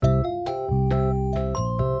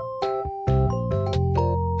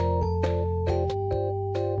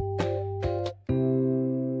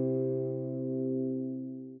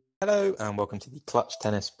Hello and welcome to the Clutch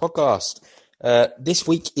Tennis Podcast. This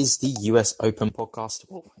week is the US Open podcast.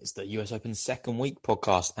 Well, it's the US Open second week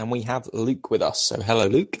podcast, and we have Luke with us. So, hello,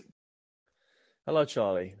 Luke. Hello,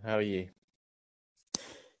 Charlie. How are you?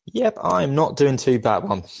 Yep, I'm not doing too bad.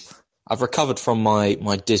 I've recovered from my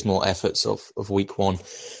dismal efforts of week one,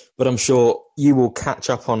 but I'm sure you will catch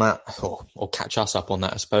up on that, or catch us up on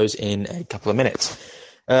that, I suppose, in a couple of minutes.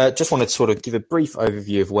 Just wanted to sort of give a brief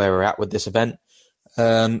overview of where we're at with this event.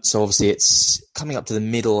 So obviously it's coming up to the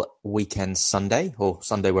middle weekend Sunday, or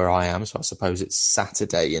Sunday where I am, so I suppose it's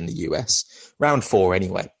Saturday in the US, round 4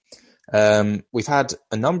 anyway. We've had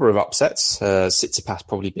a number of upsets, Tsitsipas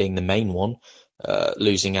probably being the main one,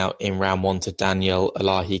 losing out in round 1 to Daniel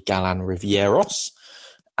Elahi Galan Rivieros,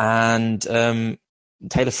 and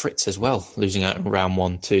Taylor Fritz as well, losing out in round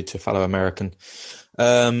 1 to a fellow American.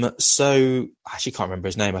 So I actually can't remember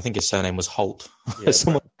his name. I think his surname was Holt. Yeah,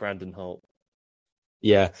 Brandon Holt.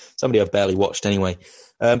 Yeah, somebody I've barely watched anyway.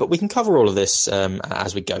 But we can cover all of this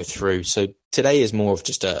as we go through. So today is more of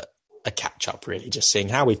just a catch-up, really, just seeing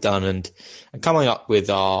how we've done and coming up with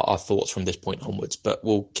our thoughts from this point onwards. But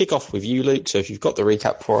we'll kick off with you, Luke. So if you've got the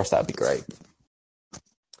recap for us, that'd be great.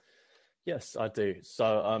 Yes, I do.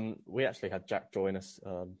 So we actually had Jack join us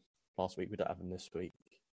last week. We don't have him this week.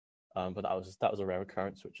 But that was a rare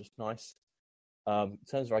occurrence, which was nice. In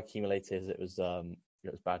terms of our accumulators, it was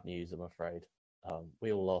bad news, I'm afraid.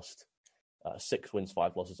 We all lost 6 wins,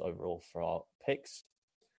 5 losses overall for our picks.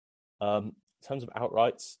 In terms of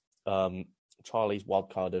outrights, Charlie's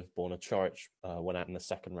wildcard of Borna Coric went out in the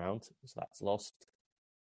second round, so that's lost.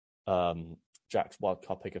 Jack's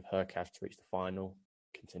wildcard pick of Hurkacz to reach the final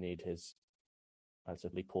continued his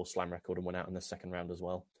relatively poor slam record and went out in the second round as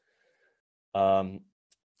well.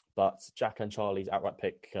 But Jack and Charlie's outright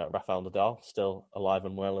pick, Rafael Nadal, still alive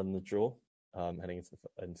and well in the draw, heading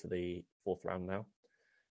into the fourth round now.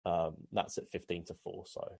 That's at 15-4,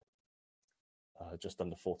 so just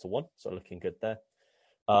under 4-1, so looking good there.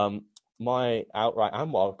 My outright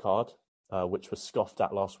and wild card, which was scoffed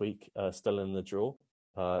at last week, still in the draw.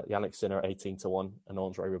 Yannick Sinner at 18-1 and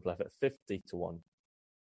Andre Rublev at 50-1.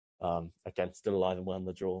 Again, still alive and well in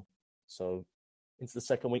the draw. So into the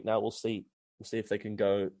second week now, we'll see if they can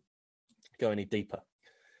go any deeper.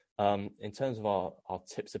 In terms of our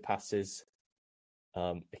tips of passes,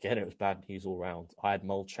 again, it was bad news all round. I had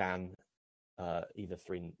Molchan either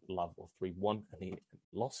 3-love or 3-1, and he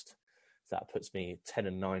lost. So that puts me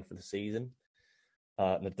 10-9 for the season.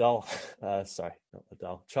 Nadal, sorry, not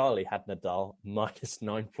Nadal. Charlie had Nadal minus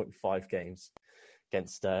 9.5 games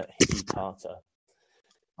against Higgy Carter.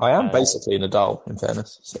 I am basically Nadal, in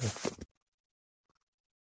fairness. So.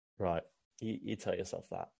 Right, you tell yourself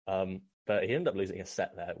that. But he ended up losing a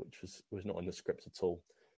set there, which was not in the script at all.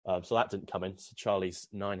 So that didn't come in. So Charlie's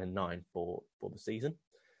 9-9 for the season.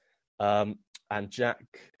 And Jack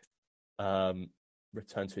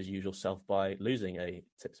returned to his usual self by losing a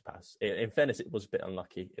Tsitsipas. In fairness, it was a bit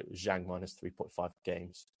unlucky. It was Zhang minus 3.5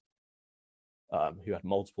 games, who had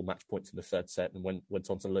multiple match points in the third set and went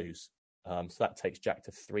on to lose. So that takes Jack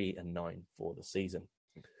to 3-9 for the season.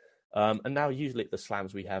 And now usually at the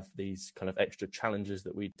slams, we have these kind of extra challenges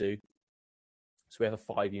that we do. So we have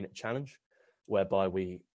a 5-unit challenge whereby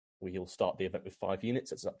we'll start the event with 5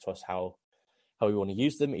 units. It's up to us how we want to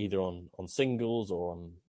use them, either on singles or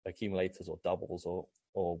on accumulators or doubles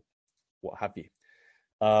or what have you.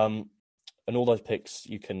 And all those picks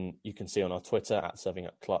you can see on our Twitter at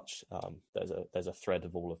 @ServingUpClutch. There's a thread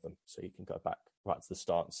of all of them, so you can go back right to the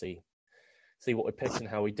start and see what we picked and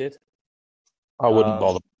how we did. I wouldn't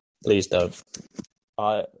bother. Please don't.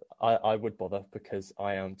 I would bother because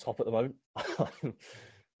I am top at the moment.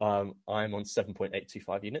 I'm on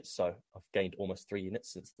 7.825 units, so I've gained almost 3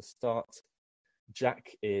 units since the start.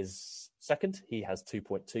 Jack is second. He has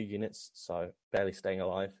 2.2 units, so barely staying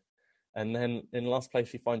alive. And then in last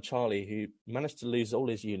place, we find Charlie, who managed to lose all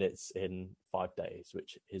his units in 5 days,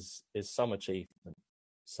 which is some achievement.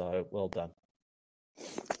 So well done.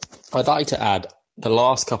 I'd like to add, the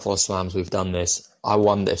last couple of slams we've done this, I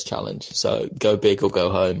won this challenge. So go big or go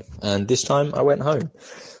home. And this time I went home.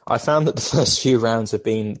 I found that the first few rounds have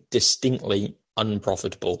been distinctly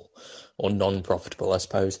unprofitable, or non-profitable, I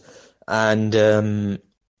suppose. And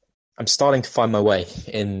I'm starting to find my way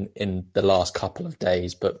in the last couple of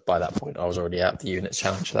days, but by that point I was already out of the units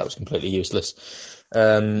challenge, so that was completely useless.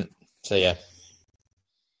 So yeah.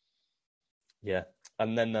 Yeah.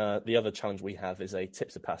 And then the other challenge we have is a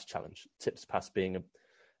Tsitsipas challenge. Tsitsipas being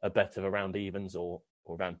a bet of around evens or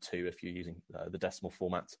around 2 if you're using the decimal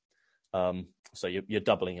format. So you're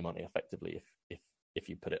doubling your money effectively if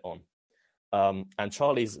you put it on. And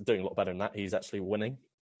Charlie's doing a lot better than that. He's actually winning.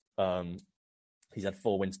 He's had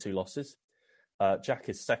 4 wins, 2 losses. Jack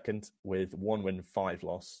is second with 1 win, 5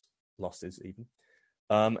 losses even.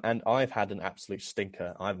 And I've had an absolute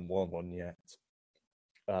stinker. I haven't won one yet.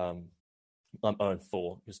 I'm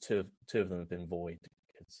 0-4 because two of them have been void.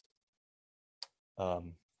 Because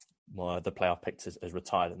the player I picked has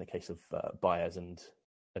retired in the case of Baez and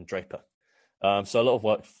Draper. So a lot of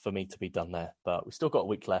work for me to be done there, but we've still got a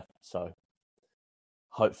week left, so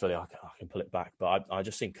hopefully I can pull it back. But I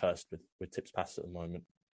just seem cursed with tips pass at the moment.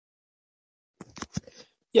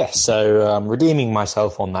 Yeah, so I'm redeeming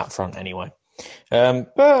myself on that front anyway.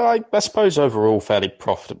 But I suppose overall fairly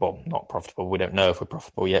profitable. Not profitable. We don't know if we're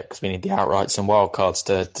profitable yet because we need the outrights and wildcards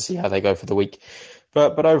to see how they go for the week.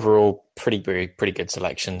 But overall, pretty good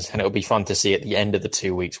selections, and it'll be fun to see at the end of the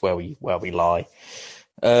 2 weeks where we lie.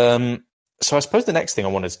 So I suppose the next thing I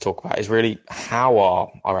wanted to talk about is really how our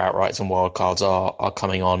outrights and wildcards are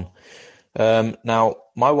coming on. Now,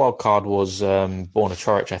 my wildcard was Borna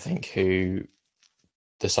Choric, I think, who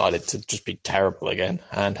decided to just be terrible again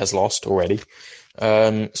and has lost already.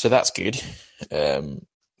 So that's good.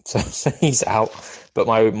 So he's out. But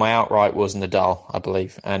my outright was Nadal, I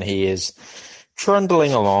believe, and he is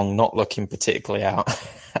trundling along, not looking particularly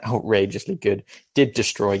outrageously good. Did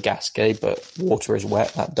destroy Gasquet, but water is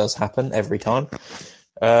wet. That does happen every time.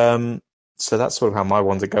 So that's sort of how my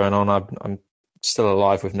ones are going on. I'm still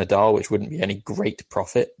alive with Nadal, which wouldn't be any great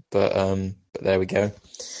profit, but there we go.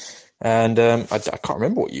 And I can't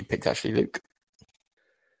remember what you picked actually, Luke.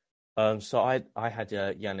 So I had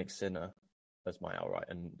Yannick Sinner as my outright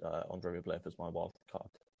and Andrei Rublev as my wild card.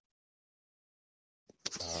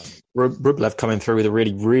 Rublev coming through with a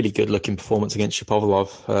really, really good looking performance against Shapovalov.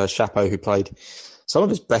 Shapo, who played some of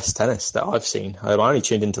his best tennis that I've seen. I only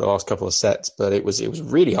tuned into the last couple of sets, but it was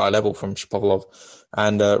really high level from Shapovalov.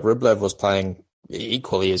 And Rublev was playing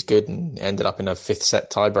equally as good and ended up in a 5th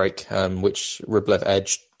set tiebreak, which Rublev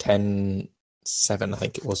edged 10-7, I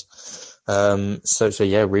think it was. So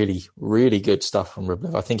yeah, really, really good stuff from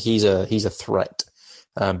Rublev. I think he's a threat.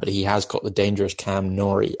 But he has got the dangerous Cam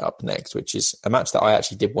Norrie up next, which is a match that I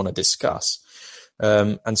actually did want to discuss.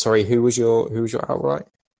 And sorry, who was your outright?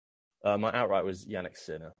 My outright was Yannick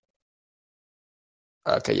Sinner.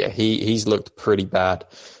 Okay, yeah, he's looked pretty bad.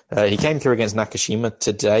 He came through against Nakashima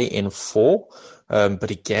today in 4.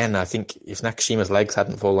 But again, I think if Nakashima's legs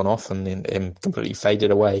hadn't fallen off and him completely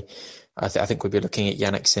faded away, I think we'd be looking at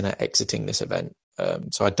Yannick Sinner exiting this event.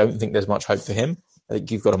 So I don't think there's much hope for him. I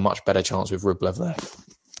think you've got a much better chance with Rublev there.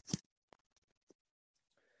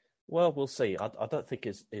 Well, we'll see. I don't think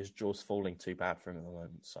his jaw's falling too bad for him at the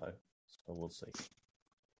moment, so we'll see.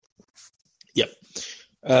 Yep.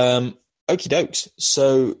 Okie dokes.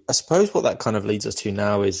 So I suppose what that kind of leads us to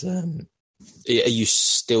now is, are you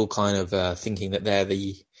still kind of thinking that they're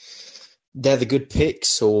the good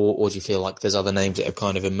picks, or do you feel like there's other names that have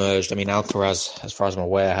kind of emerged? I mean, Alcaraz, as far as I'm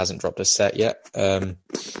aware, hasn't dropped a set yet.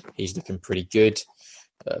 He's looking pretty good.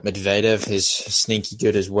 Medvedev is sneaky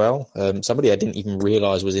good as well. Somebody I didn't even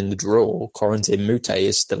realise was in the draw, Corentin Moutet,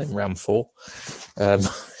 is still in round 4.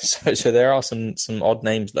 So there are some odd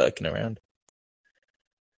names lurking around.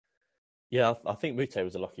 Yeah, I think Moutet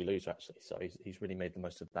was a lucky loser actually. So he's really made the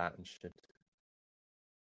most of that and should.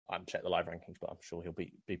 I haven't checked the live rankings, but I'm sure he'll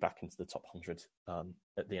be back into the top 100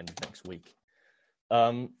 at the end of next week.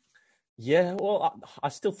 Yeah, well, I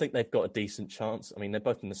still think they've got a decent chance. I mean, they're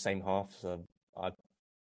both in the same half, so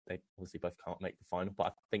they obviously both can't make the final, but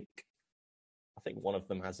I think one of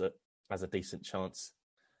them has a decent chance.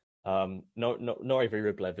 Norrie v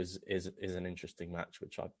Rublev is an interesting match,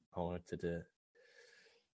 which I wanted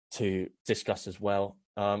to discuss as well.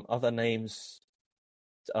 Other names,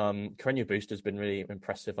 Carreño Busta has been really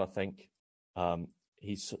impressive. I think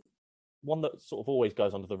he's one that sort of always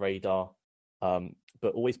goes under the radar,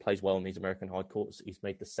 but always plays well in these American hard courts. He's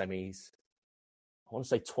made the semis, I want to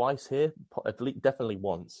say twice here, definitely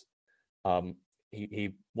once.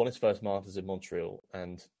 He won his first Masters in Montreal,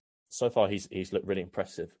 and so far he's looked really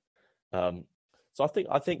impressive. So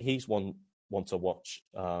I think he's one to watch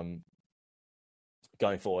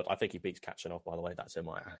going forward. I think he beats Kachanov, by the way. That's in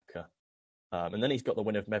my anchor. And then he's got the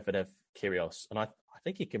win of Medvedev, Kyrgios, and I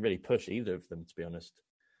think he can really push either of them, to be honest.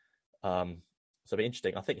 So it'll be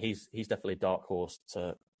interesting. I think he's definitely a dark horse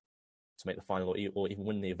to make the final or even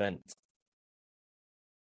win the event.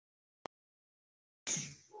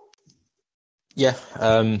 Yeah,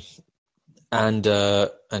 and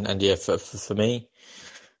yeah, for me,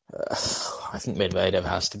 I think Medvedev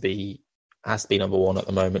has to be number 1 at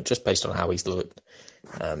the moment, just based on how he's looked.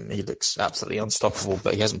 He looks absolutely unstoppable,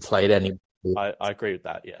 but he hasn't played any. I agree with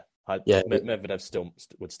that. Yeah, Yeah, Medvedev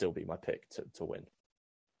would still be my pick to win.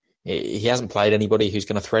 He hasn't played anybody who's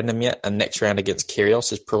going to threaten him yet, and next round against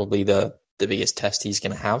Kyrgios is probably the biggest test he's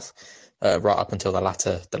going to have, right up until the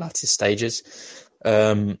latter stages.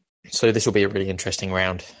 So this will be a really interesting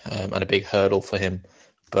round, and a big hurdle for him.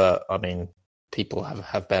 But I mean, people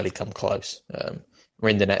have barely come close.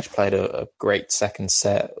 Rinderknech played a great second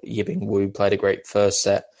set. Yibing Wu played a great first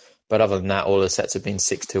set. But other than that, all the sets have been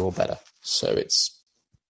 6-2 or better. So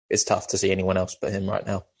it's tough to see anyone else but him right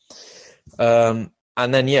now.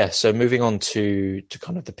 And then, so moving on to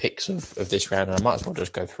kind of the picks of this round, and I might as well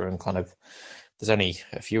just go through and kind of, there's only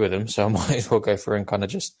a few of them, so I might as well go through and kind of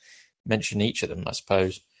just mention each of them, I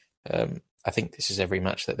suppose. I think this is every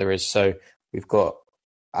match that there is. So we've got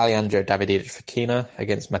Alejandro Davidovich Fokina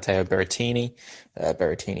against Matteo Berrettini.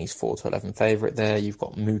 Berrettini's 4-11 favourite there. You've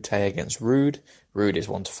got Mute against Ruud. Ruud is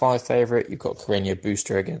 1-5 favourite. You've got Carreño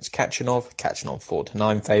Busta against Khachanov. Khachanov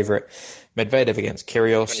 4-9 favourite. Medvedev against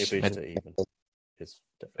Kyrgios.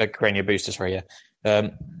 Carreño Busta, sorry, yeah.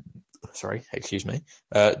 Sorry, excuse me.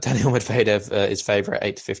 Daniel Medvedev is favourite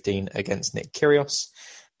 8-15 against Nick Kyrgios.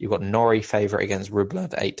 You've got Norrie favourite against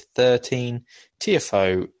Rublev 8-13.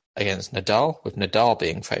 Tiafoe against Nadal, with Nadal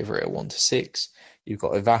being favourite at 1-6. You've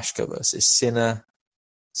got Ivashka versus Sinner.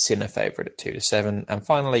 Sinner favourite at 2-7. And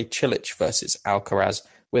finally, Cilic versus Alcaraz,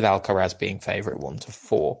 with Alcaraz being favourite at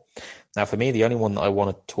 1-4. Now, for me, the only one that I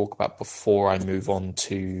want to talk about before I move on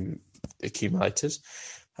to accumulators,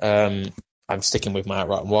 I'm sticking with my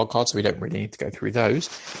outright and wildcard, so we don't really need to go through those,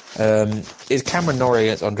 is Cameron Norrie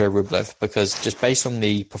against Andrei Rublev, because just based on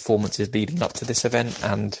the performances leading up to this event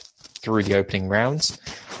and through the opening rounds,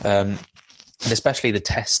 and especially the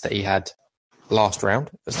test that he had last round,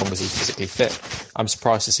 as long as he's physically fit, I'm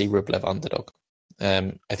surprised to see Rublev underdog.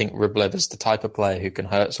 I think Rublev is the type of player who can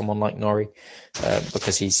hurt someone like Norrie,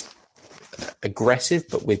 because he's aggressive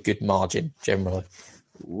but with good margin generally,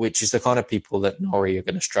 which is the kind of people that Norrie are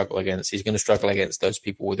going to struggle against. He's going to struggle against those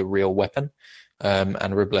people with a real weapon, and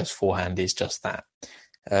Rublev's forehand is just that.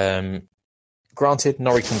 Granted,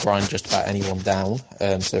 Norrie can grind just about anyone down,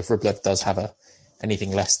 so if Rublev does have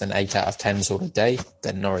anything less than 8 out of 10 sort of day,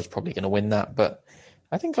 then Norrie's probably going to win that. But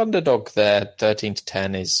I think underdog there,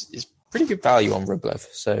 13-10, is pretty good value on Rublev.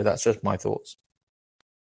 So that's just my thoughts.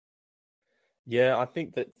 Yeah, I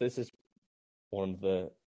think that this is one of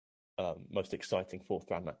the most exciting fourth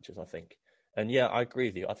round matches, I think. And yeah, I agree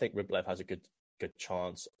with you. I think Rublev has a good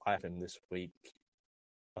chance. I have him this week.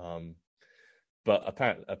 But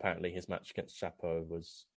apparently his match against Chapo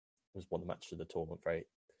was one of the matches of the tournament, very,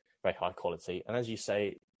 very high quality. And as you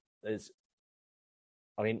say,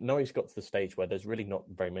 Norrie's got to the stage where there's really not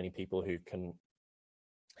very many people who can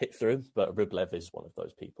hit through, but Rublev is one of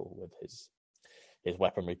those people with his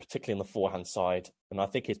weaponry, particularly on the forehand side. And I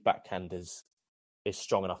think his backhand is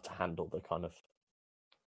strong enough to handle the kind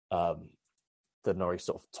of the Norrie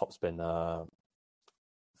sort of topspin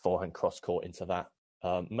forehand cross court into that.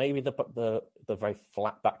 Maybe the very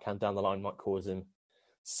flat backhand down the line might cause him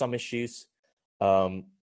some issues.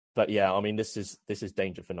 But yeah, I mean, this is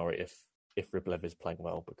danger for Norrie if Rublev is playing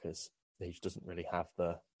well, because he doesn't really have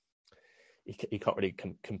he can't really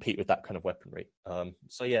compete with that kind of weaponry.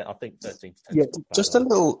 So yeah, I think 13-10. Yeah, just a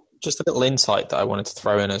little insight that I wanted to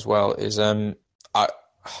throw in as well is I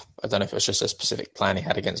don't know if it was just a specific plan he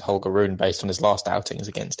had against Holger Rune based on his last outings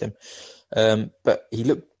against him, but he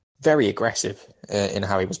looked very aggressive in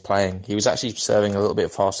how he was playing. He was actually serving a little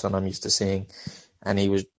bit faster than I'm used to seeing, and he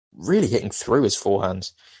was really hitting through his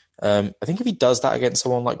forehands. I think if he does that against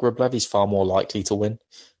someone like Rublev, he's far more likely to win,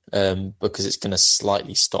 because it's going to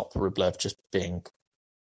slightly stop Rublev just being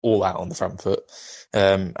all out on the front foot.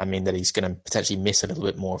 I mean that he's going to potentially miss a little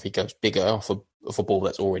bit more if he goes bigger off a ball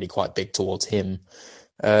that's already quite big towards him.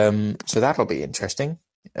 So that'll be interesting.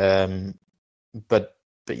 But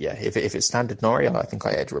yeah, if it's standard Norrie, I think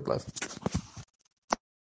I edge Rublev.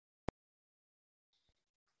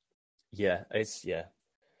 Yeah, I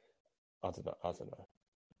don't know.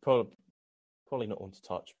 Probably not one to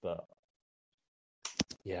touch, but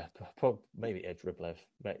yeah, maybe edge Rublev.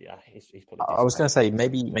 Yeah, he's probably. I was going to say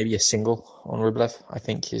maybe a single on Rublev, I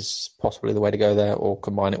think, is possibly the way to go there, or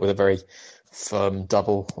combine it with a very firm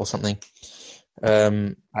double or something.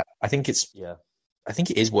 I think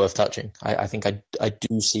it is worth touching. I think I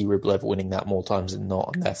do see Rublev winning that more times than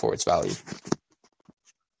not, and therefore its value.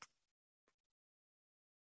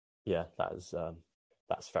 Yeah,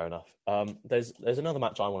 that's fair enough. There's another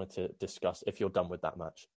match I wanted to discuss. If you're done with that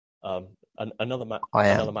match, another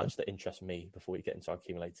match that interests me before we get into our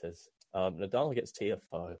accumulators. Nadal against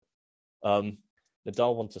Tiafoe. Nadal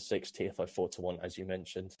 1-6, Tiafoe 4-1, as you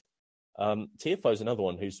mentioned. Tiafoe is another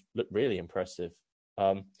one who's looked really impressive.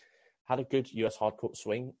 Had a good US hardcourt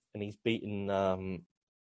swing, and he's beaten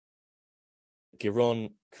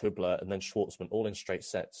Giron, Kubler, and then Schwartzman, all in straight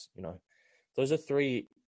sets. Those are three.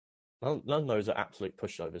 None of those are absolute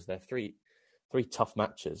pushovers. They're three tough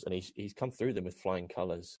matches, and he's come through them with flying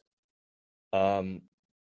colours. And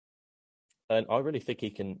I really think he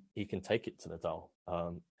can take it to Nadal.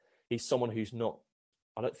 He's someone who's not.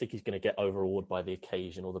 I don't think he's going to get overawed by the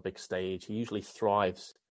occasion or the big stage. He usually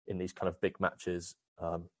thrives in these kind of big matches.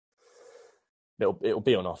 It'll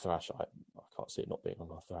be on Arthur Ashe. I can't see it not being on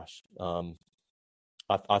Arthur Ashe.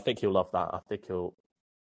 I think he'll love that. I think he'll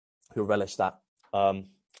relish that. And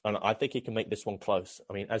I think he can make this one close.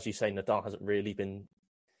 I mean, as you say, Nadal hasn't really been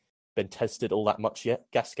tested all that much yet.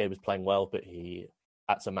 Gasquet was playing well, but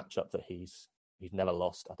that's a matchup that he's never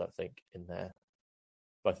lost, I don't think, in their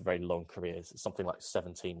both very long careers. It's something like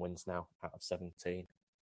 17 wins now out of 17.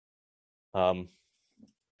 So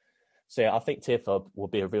yeah, I think Tiafoe will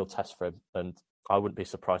be a real test for him, and I wouldn't be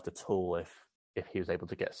surprised at all if he was able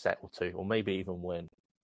to get a set or two, or maybe even win.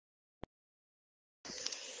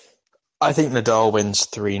 I think Nadal wins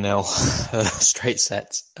 3-0 straight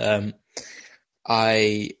sets.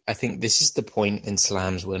 I think this is the point in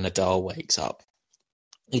slams where Nadal wakes up.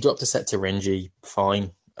 He dropped a set to Renji,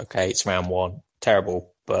 fine. Okay, it's round one.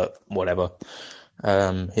 Terrible, but whatever.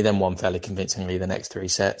 He then won fairly convincingly the next 3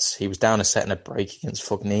 sets. He was down a set and a break against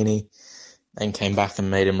Fognini, then came back and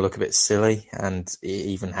made him look a bit silly, and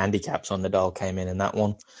even handicaps on Nadal came in that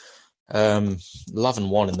one. Lovin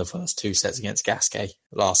won in the first 2 sets against Gasquet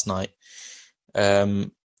last night.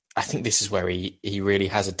 I think this is where he really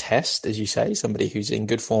has a test, as you say, somebody who's in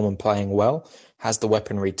good form and playing well, has the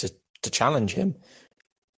weaponry to challenge him.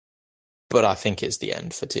 But I think it's the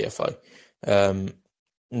end for Tiafoe. The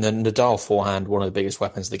Nadal forehand, one of the biggest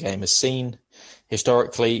weapons the game has seen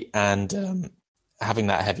historically, and having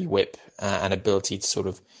that heavy whip and ability to sort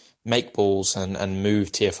of make balls and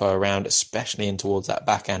move Tiafoe around, especially in towards that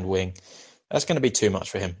backhand wing, that's going to be too much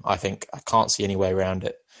for him. I think I can't see any way around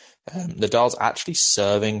it. Nadal's actually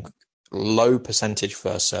serving low percentage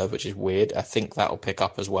first serve, which is weird. I think that'll pick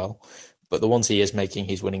up as well. But the ones he is making,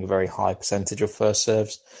 he's winning a very high percentage of first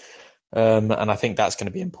serves. And I think that's going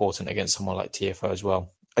to be important against someone like Tiafoe as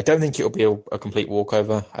well. I don't think it'll be a complete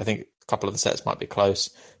walkover. I think a couple of the sets might be close,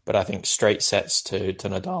 but I think straight sets to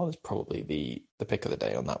Nadal is probably the pick of the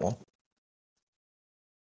day on that one.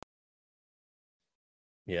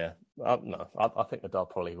 Yeah, no, I think Nadal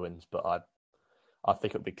probably wins, but I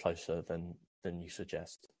think it'll be closer than you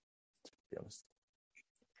suggest, to be honest.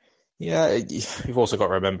 Yeah, you've also got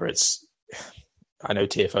to remember I know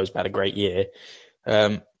Tiafoe's had a great year.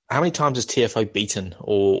 How many times has Tiafoe beaten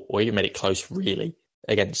or even made it close, really,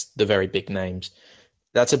 against the very big names?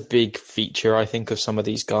 That's a big feature, I think, of some of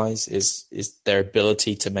these guys is their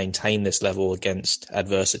ability to maintain this level against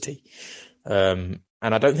adversity. And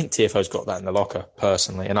I don't think Tiafoe's got that in the locker,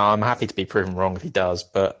 personally. And I'm happy to be proven wrong if he does,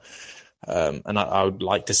 but and I would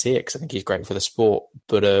like to see it because I think he's great for the sport.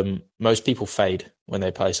 But most people fade when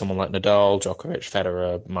they play someone like Nadal, Djokovic,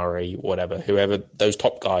 Federer, Murray, whoever, those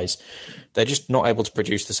top guys. They're just not able to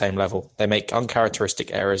produce the same level. They make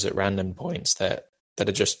uncharacteristic errors at random points that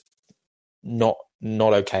are just not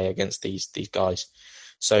okay against these guys.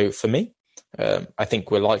 So for me, I think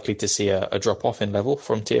we're likely to see a drop off in level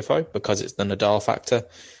from Tiafoe because it's the Nadal factor.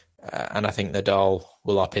 And I think Nadal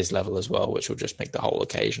will up his level as well, which will just make the whole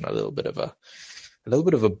occasion a little bit of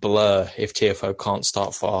a blur if Tiafoe can't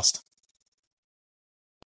start fast.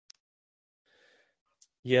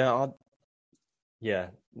 Yeah,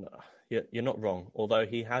 you're not wrong. Although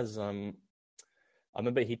he has, I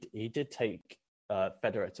remember he did take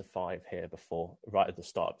Federer to 5 here before, right at the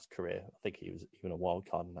start of his career. I think he was even a wild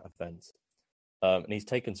card in that event, and he's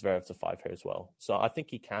taken Zverev to 5 here as well. So I think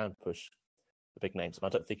he can push the big names, and I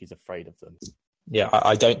don't think he's afraid of them. Yeah,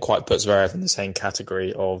 I don't quite put Zverev in the same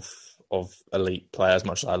category of elite player as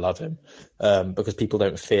much as I love him, because people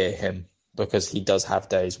don't fear him because he does have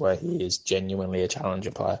days where he is genuinely a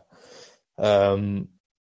challenger player.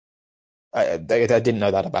 I didn't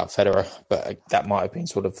know that about Federer, but that might have been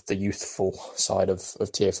sort of the youthful side of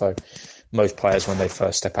Tiafoe. Most players, when they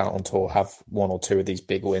first step out on tour, have 1 or 2 of these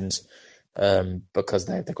big wins because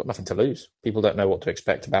they've got nothing to lose. People don't know what to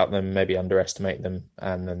expect about them, maybe underestimate them,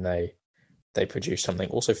 and then they produce something.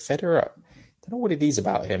 Also, Federer, I don't know what it is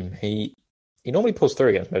about him. He normally pulls through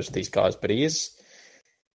against most of these guys, but he is...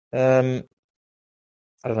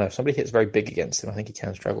 I don't know. If somebody hits very big against him, I think he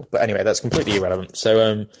can struggle. But anyway, that's completely irrelevant.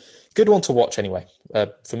 So, good one to watch anyway.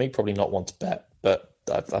 For me, probably not one to bet, but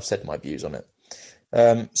I've said my views on it.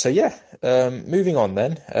 So yeah, moving on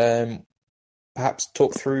then. Perhaps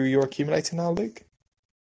talk through your accumulator now, Luke.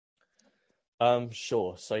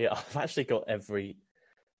 Sure. So yeah, I've actually got every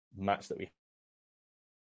match that we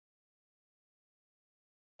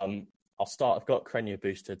I'll start. I've got Krenya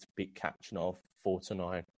Booster to beat Kachanov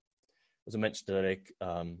 4-9. As I mentioned earlier,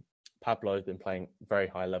 Pablo has been playing very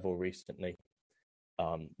high level recently.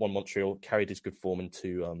 Won Montreal, carried his good form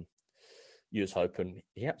into US Open.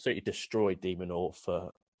 He absolutely destroyed De Minaur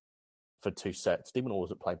for 2 sets. De Minaur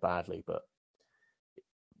wasn't playing badly, but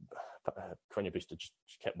Krenja Booster just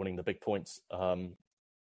kept winning the big points. Then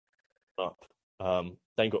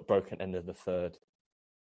got broken end of the third,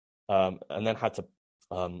 and then had to,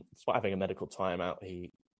 despite having a medical timeout,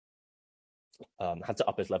 he had to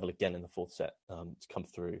up his level again in the fourth set to come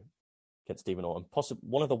through against De Minaur, and possibly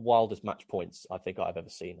one of the wildest match points I think I've ever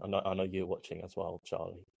seen. I know you're watching as well,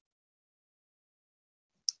 Charlie.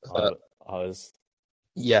 I was.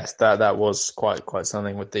 Yes, that was quite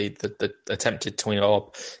something with the attempted tweener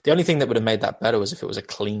lob. The only thing that would have made that better was if it was a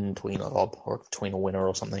clean tweener lob or a tweener winner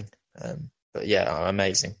or something. But yeah,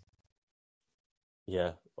 amazing.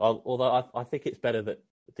 Yeah, although I think it's better that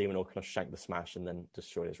De Minaur kind of shanked the smash and then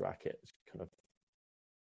destroyed his racket. It's kind of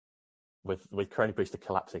with Krenja Booster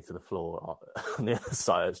collapsing to the floor on the other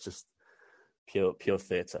side. It's just pure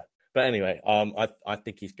theatre. But anyway, I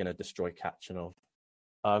think he's going to destroy Kachanov.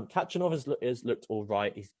 Kachanov has looked all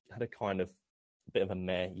right. He's had a kind of bit of a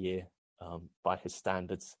meh year by his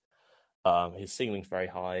standards. His ceiling's very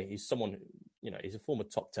high. He's someone, he's a former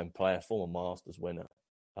top 10 player, former Masters winner.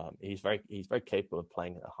 He's very capable of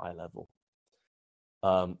playing at a high level.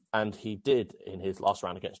 And he did in his last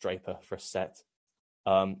round against Draper for a set.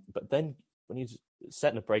 But then when he's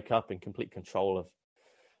setting a break up in complete control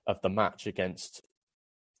of the match against,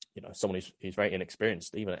 someone who's very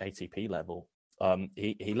inexperienced, even at ATP level,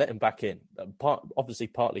 he let him back in, obviously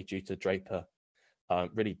partly due to Draper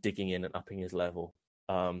really digging in and upping his level.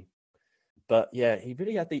 But yeah, he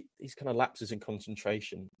really had these kind of lapses in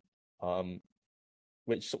concentration,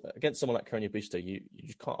 which against someone like Krenja Booster, you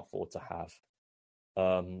just can't afford to have.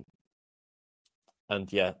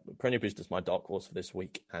 And yeah, Krenja Booster is my dark horse for this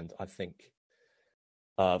week, and I think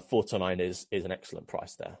 4-9 is an excellent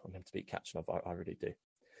price there. I'm going to beat Kachanov, I really do.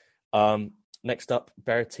 Next up,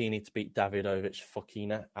 Berrettini to beat Davidovich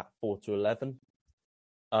Fokina at 4-11.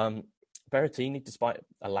 Berrettini, despite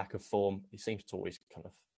a lack of form, he seems to always kind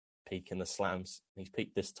of peak in the slams. He's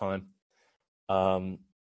peaked this time.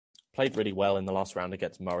 Played really well in the last round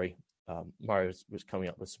against Murray. Murray was coming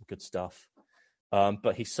up with some good stuff.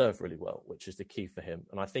 But he served really well, which is the key for him.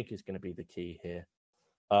 And I think is going to be the key here.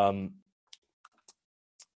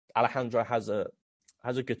 Alejandro has a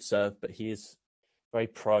good serve, but he is very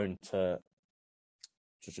prone to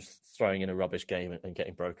just throwing in a rubbish game and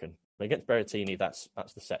getting broken. But against Berrettini, that's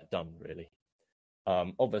the set done, really.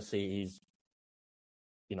 Obviously, he's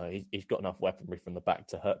got enough weaponry from the back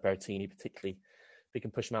to hurt Berrettini, particularly if he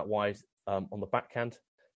can push him out wide on the backhand.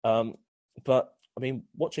 But I mean,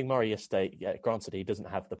 watching Murray yesterday, yeah, granted he doesn't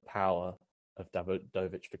have the power of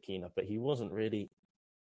Davidovich Fokina, but he wasn't really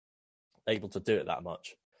able to do it that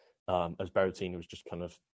much, as Berrettini was just kind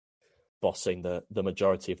of bossing the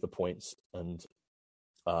majority of the points, and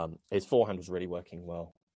his forehand was really working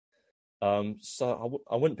well. So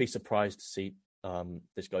I wouldn't be surprised to see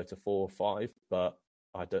this go to 4 or 5, but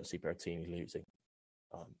I don't see Berrettini losing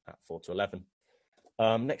at 4-11.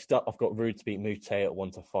 Next up, I've got Ruud to beat Mute at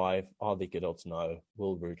 1-5. Are they good odds? No.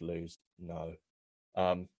 Will Ruud lose? No.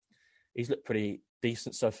 He's looked pretty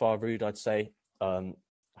decent so far, Ruud, I'd say.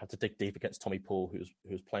 Had to dig deep against Tommy Paul, who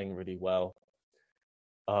was playing really well.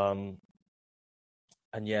 And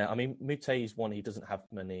yeah, I mean, Mute is one, he doesn't have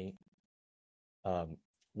many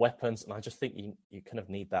weapons, and I just think you kind of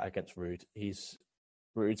need that against Ruud.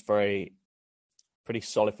 Ruud's pretty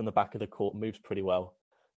solid from the back of the court, moves pretty well.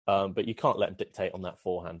 But you can't let him dictate on that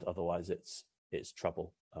forehand, otherwise it's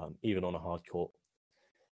trouble, even on a hard court.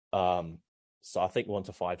 So I think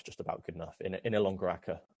 1-5 is just about good enough in a longer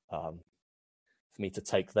racquet for me to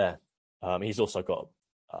take there. He's also got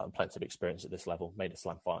plenty of experience at this level, made a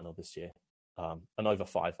slam final this year. And over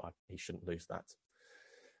 5, he shouldn't lose that.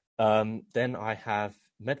 Then I have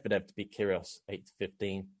Medvedev to beat Kyrgios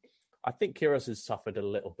 8-15. I think Kyrgios has suffered a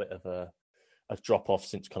little bit of a drop-off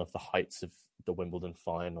since kind of the heights of the Wimbledon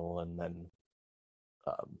final, and then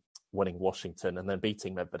winning Washington, and then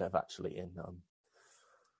beating Medvedev actually in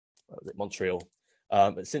Montreal.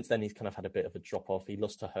 But since then, he's kind of had a bit of a drop-off. He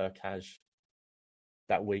lost to Hurkacz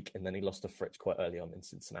that week, and then he lost to Fritz quite early on in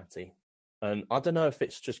Cincinnati. And I don't know if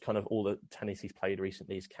it's just kind of all the tennis he's played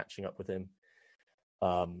recently is catching up with him.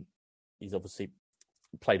 He's obviously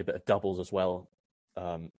played a bit of doubles as well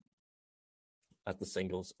at the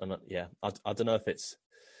singles, and I don't know if it's.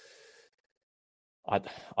 I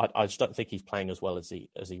just don't think he's playing as well as he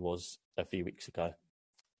was a few weeks ago.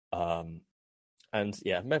 And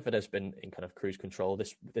yeah, Medvedev's been in kind of cruise control.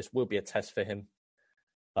 This will be a test for him.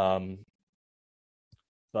 But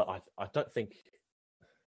I don't think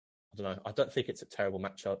it's a terrible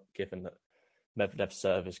matchup given that Medvedev's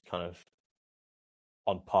serve is kind of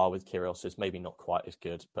on par with Kyrgios's, maybe not quite as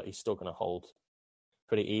good, but he's still going to hold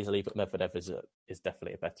pretty easily. But Medvedev is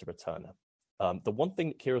definitely a better returner. The one thing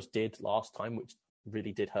that Kyrgios did last time, which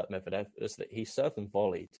really did hurt Medvedev, is that he served and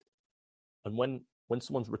volleyed, and when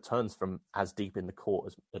someone returns from as deep in the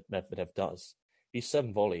court as Medvedev does, if you serve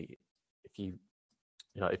and volley, if you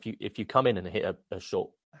come in and hit a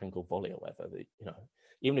short angle volley or whatever,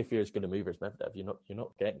 even if you're as good a mover as Medvedev, you're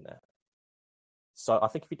not getting there. So I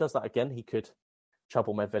think if he does that again, he could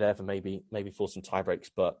trouble Medvedev and maybe force some tie breaks.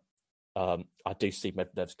 But I do see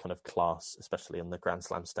Medvedev's kind of class, especially on the Grand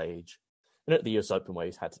Slam stage, and at the US Open where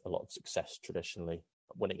he's had a lot of success traditionally,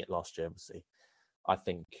 winning it last year, obviously. I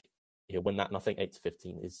think he'll win that, and I think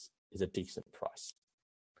 8-15 is a decent price.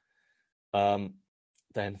 Then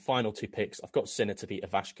final two picks, I've got Sinner to beat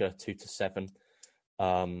Ivashka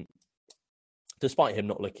 2-7. Despite him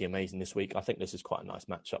not looking amazing this week, I think this is quite a nice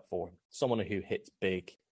matchup for him. Someone who hits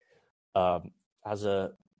big, has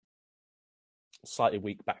a slightly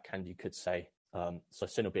weak backhand, you could say. So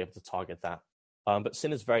Sinner will be able to target that. But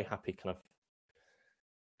Sinner's very happy kind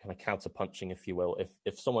of counter punching, if you will.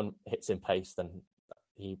 If someone hits in pace, then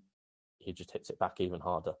he just hits it back even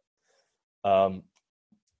harder.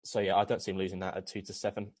 So yeah, I don't see him losing that at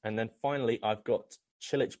 2-7. And then finally, I've got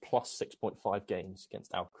Cilic plus 6.5 games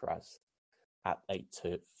against Alcaraz at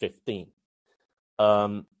 8-15.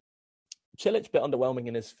 Cilic a bit underwhelming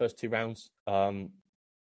in his first two rounds,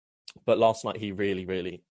 but last night he really,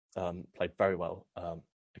 really played very well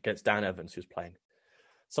against Dan Evans, who's playing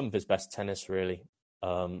some of his best tennis, really.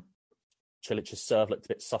 Cilic's serve looked a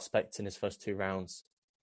bit suspect in his first two rounds,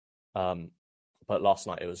 but last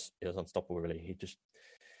night it was unstoppable, really.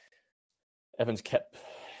 Evans kept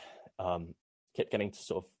getting to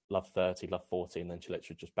sort of love 30, love 40, and then Cilic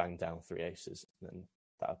would just bang down three aces, and then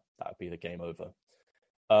that would be the game over.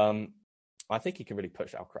 I think he can really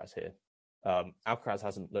push Alcaraz here. Alcaraz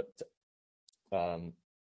hasn't looked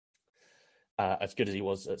as good as he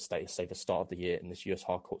was at, say, the start of the year in this US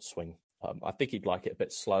hardcourt swing. I think he'd like it a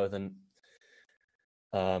bit slower than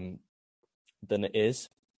it is.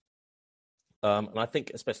 And I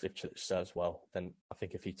think, especially if Cilic serves well, then I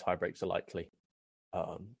think a few tie breaks are likely.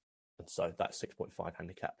 And so that 6.5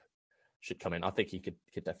 handicap should come in. I think he could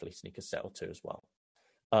definitely sneak a set or two as well.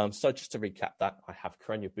 So just to recap that, I have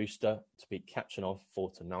Carreño Busta to beat Khachanov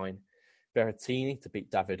 4-9, Berrettini to beat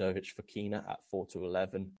Davidovich Fokina at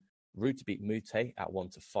 4-11, Ruud to beat Mute at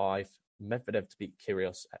 1-5, Medvedev to beat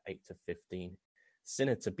Kyrgios at 8-15,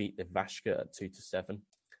 Sinner to beat Ivashka at 2-7,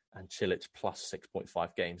 and Cilic plus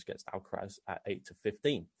 6.5 games against Alcaraz at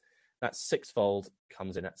 8-15. That sixfold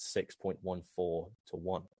comes in at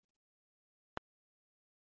 6.14-1.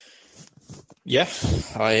 Yeah,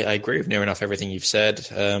 I agree with near enough everything you've said.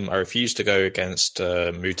 I refuse to go against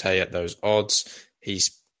Mute at those odds.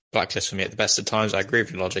 He's blacklisted for me at the best of times. I agree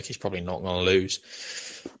with your logic. He's probably not going to lose.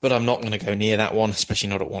 But I'm not going to go near that one, especially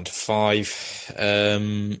not at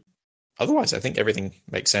 1-5. Otherwise, I think everything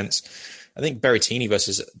makes sense. I think Berrettini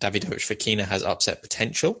versus Davidovich Fokina has upset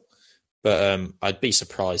potential. But I'd be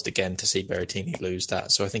surprised again to see Berrettini lose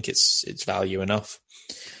that. So I think it's value enough.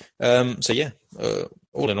 So yeah,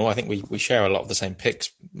 all in all, I think we share a lot of the same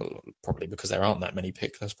picks, probably because there aren't that many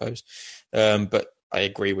picks, I suppose. But I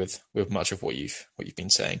agree with much of what you've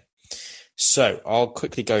been saying. So I'll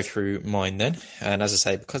quickly go through mine then. And as I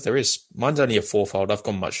say, because mine's only a fourfold, I've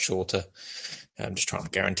gone much shorter. I'm just trying to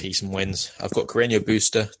guarantee some wins. I've got Carreño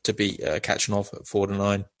Busta to beat Khachanov at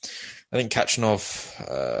 4-9. I think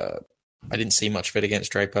Khachanov, I didn't see much of it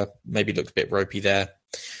against Draper. Maybe looked a bit ropey there,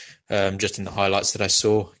 just in the highlights that I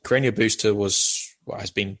saw. Carreño Busta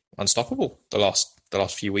has been unstoppable the last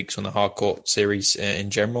few weeks on the hardcourt series in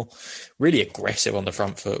general. Really aggressive on the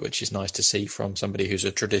front foot, which is nice to see from somebody who's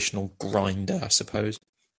a traditional grinder, I suppose.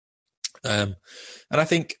 And I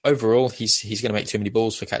think overall he's going to make too many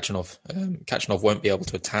balls for Khachanov. Khachanov won't be able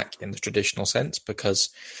to attack in the traditional sense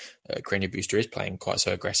because Carreño Busta is playing quite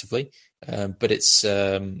so aggressively. But it's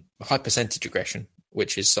high percentage aggression,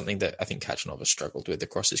 which is something that I think Khachanov has struggled with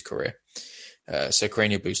across his career. So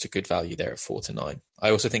Carreño Busta, good value there at 4-9.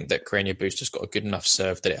 I also think that Carreño Busta's got a good enough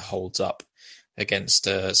serve that it holds up against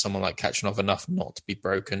someone like Khachanov enough not to be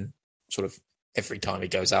broken sort of every time he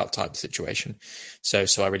goes out type of situation. So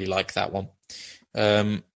I really like that one.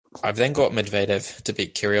 I've then got Medvedev to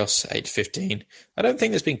beat Kyrgios 8-15. I don't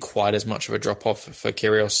think there's been quite as much of a drop-off for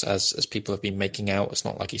Kyrgios as people have been making out. It's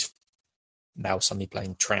not like he's now suddenly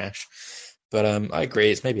playing trash. But I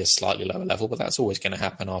agree, it's maybe a slightly lower level, but that's always going to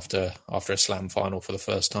happen after a slam final for the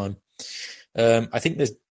first time. I think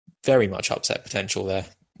there's very much upset potential there.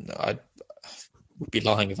 I would be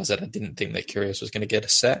lying if I said I didn't think that Kyrgios was going to get a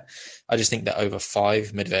set. I just think that over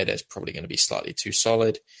 5, Medvedev is probably going to be slightly too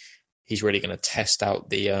solid. He's really going to test out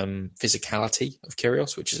the physicality of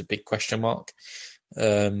Kyrgios, which is a big question mark.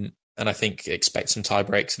 And I think expect some tie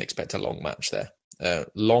breaks and expect a long match there.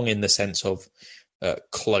 Long in the sense of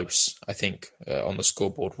close, I think, on the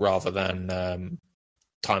scoreboard rather than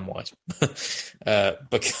time-wise.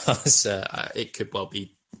 Because it could well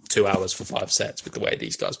be 2 hours for 5 sets with the way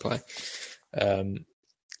these guys play.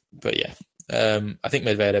 But yeah, I think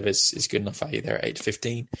Medvedev is good enough value there at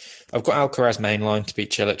 8-15. I've got Alcaraz mainline to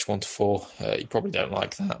beat Cilic 1-4. You probably don't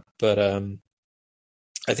like that, but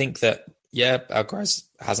I think that Alcaraz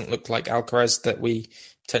hasn't looked like Alcaraz that we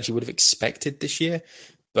potentially would have expected this year.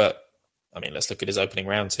 But I mean, let's look at his opening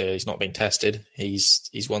rounds here. He's not been tested.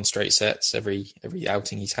 He's won straight sets every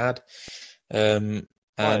outing he's had. And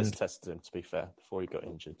tested him, to be fair, before he got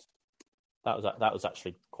injured. That was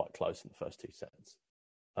actually quite close in the first 2 sets.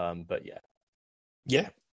 But yeah,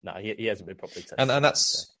 no, he hasn't been properly tested. And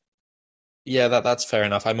that's that's fair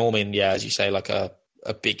enough. I more mean as you say, like a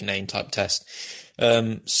big name type test.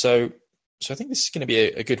 So I think this is going to be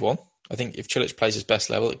a good one. I think if Cilic plays his best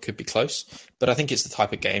level, it could be close. But I think it's the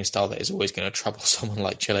type of game style that is always going to trouble someone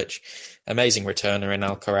like Cilic. Amazing returner in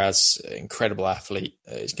Alcaraz, incredible athlete.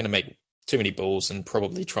 He's going to make too many balls and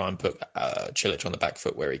probably try and put Cilic on the back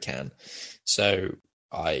foot where he can. So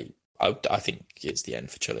I think it's the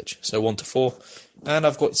end for Cilic. So 1-4. And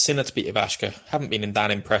I've got Sinner to beat Ivashka. Haven't been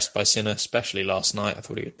that impressed by Sinner, especially last night. I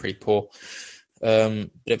thought he was pretty poor. But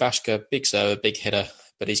Ivashka, big server, big hitter,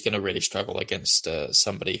 but he's going to really struggle against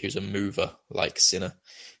somebody who's a mover like Sinner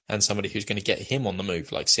and somebody who's going to get him on the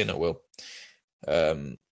move like Sinner will.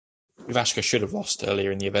 Ivashka should have lost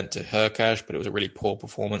earlier in the event to Hurkacz, but it was a really poor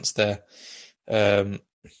performance there.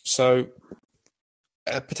 So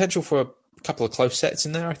potential for a couple of close sets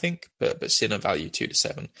in there, I think, but Sinner value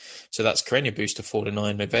 2-7. So that's Carreño Busta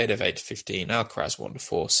 4-9, Medvedev 8-15, Alcaraz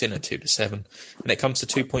 1-4, Sinner 2-7, and it comes to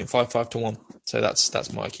 2.55-1. So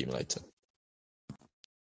that's my accumulator.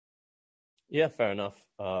 Yeah, fair enough.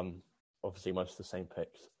 Obviously, most of the same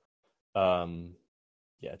picks.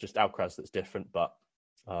 Just Alcaraz that's different, but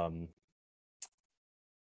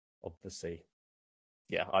obviously,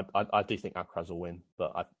 I do think Alcaraz will win,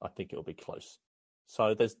 but I think it will be close.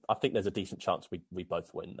 So I think there's a decent chance we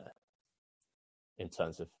both win there, in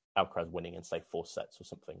terms of Alcaraz winning in say 4 sets or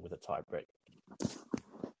something with a tie break.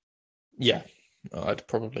 Yeah, I'd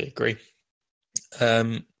probably agree.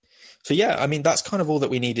 So I mean that's kind of all that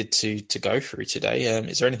we needed to go through today.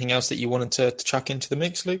 Is there anything else that you wanted to chuck into the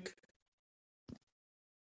mix, Luke?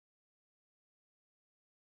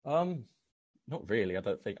 Not really. I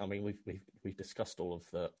don't think. I mean, we've discussed all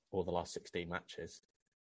the last 16 matches.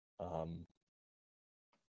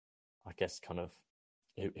 I guess kind of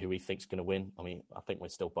who we think's going to win. I mean, I think we're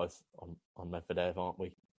still both on Medvedev, aren't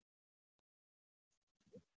we?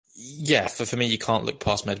 Yeah, for me, you can't look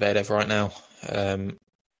past Medvedev right now.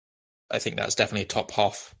 I think that's definitely a top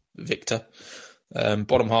half victor.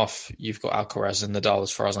 Bottom half, you've got Alcaraz and Nadal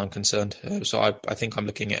as far as I'm concerned. So I think I'm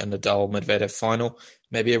looking at a Nadal-Medvedev final,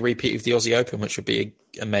 maybe a repeat of the Aussie Open, which would be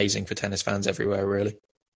amazing for tennis fans everywhere, really.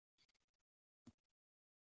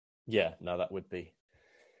 Yeah, no, that would be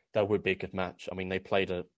a good match. I mean, they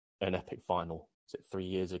played an epic final, was it 3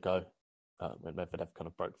 years ago, when Medvedev kind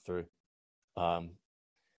of broke through.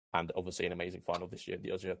 And obviously an amazing final this year, the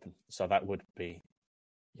Aussie Open. So that would be,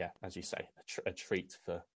 as you say, a treat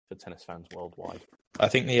for tennis fans worldwide. I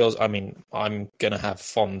think I'm going to have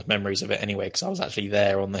fond memories of it anyway, because I was actually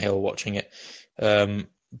there on the hill watching it.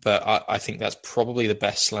 But I think that's probably the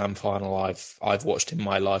best slam final I've watched in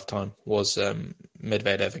my lifetime was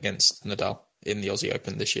Medvedev against Nadal in the Aussie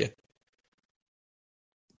Open this year.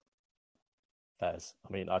 I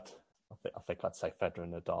mean, I think I'd say Federer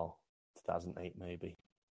and Nadal 2008 maybe.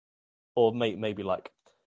 Or maybe like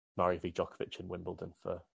Murray v Djokovic in Wimbledon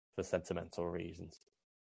for sentimental reasons.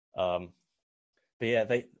 But yeah,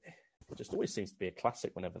 it just always seems to be a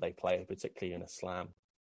classic whenever they play, particularly in a slam.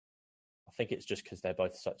 I think it's just because they're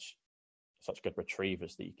both such good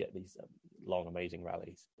retrievers that you get these long, amazing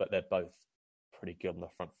rallies. But they're both pretty good on the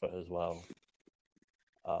front foot as well.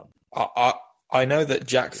 I know that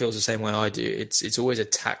Jack feels the same way I do. It's always a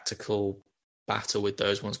tactical battle with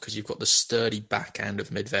those ones because you've got the sturdy backhand of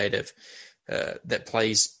Medvedev that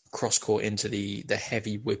plays cross-court into the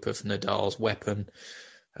heavy whip of Nadal's weapon.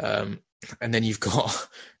 And then you've got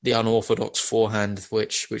the unorthodox forehand,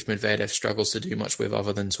 which Medvedev struggles to do much with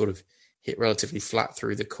other than sort of hit relatively flat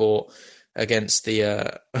through the court. against the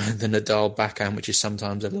the Nadal backhand, which is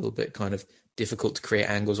sometimes a little bit kind of difficult to create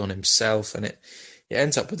angles on himself, and it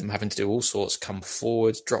ends up with him having to do all sorts, come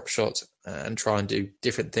forwards, drop shots, and try and do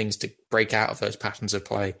different things to break out of those patterns of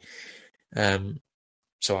play.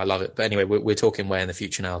 So I love it. But anyway, we're talking way in the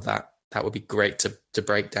future now. That would be great to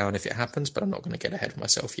break down if it happens, but I'm not going to get ahead of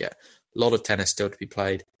myself yet. A lot of tennis still to be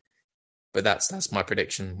played, but that's my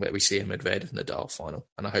prediction where we see a Medvedev-Nadal final,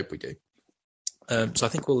 and I hope we do. So I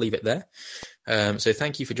think we'll leave it there. So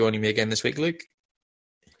thank you for joining me again this week, Luke.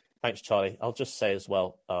 Thanks, Charlie. I'll just say as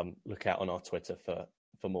well, look out on our Twitter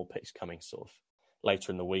for more picks coming sort of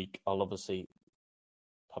later in the week. I'll obviously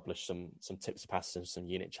publish some tips, passes, some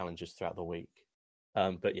unit challenges throughout the week.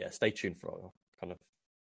 But yeah, stay tuned for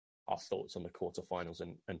our thoughts on the quarterfinals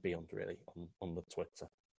and beyond, really, on the Twitter.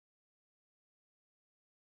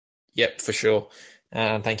 Yep, for sure.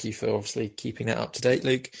 And thank you for obviously keeping that up to date,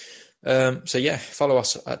 Luke. So yeah, follow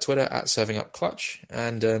us at Twitter at ServingUpClutch,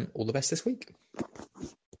 and all the best this week.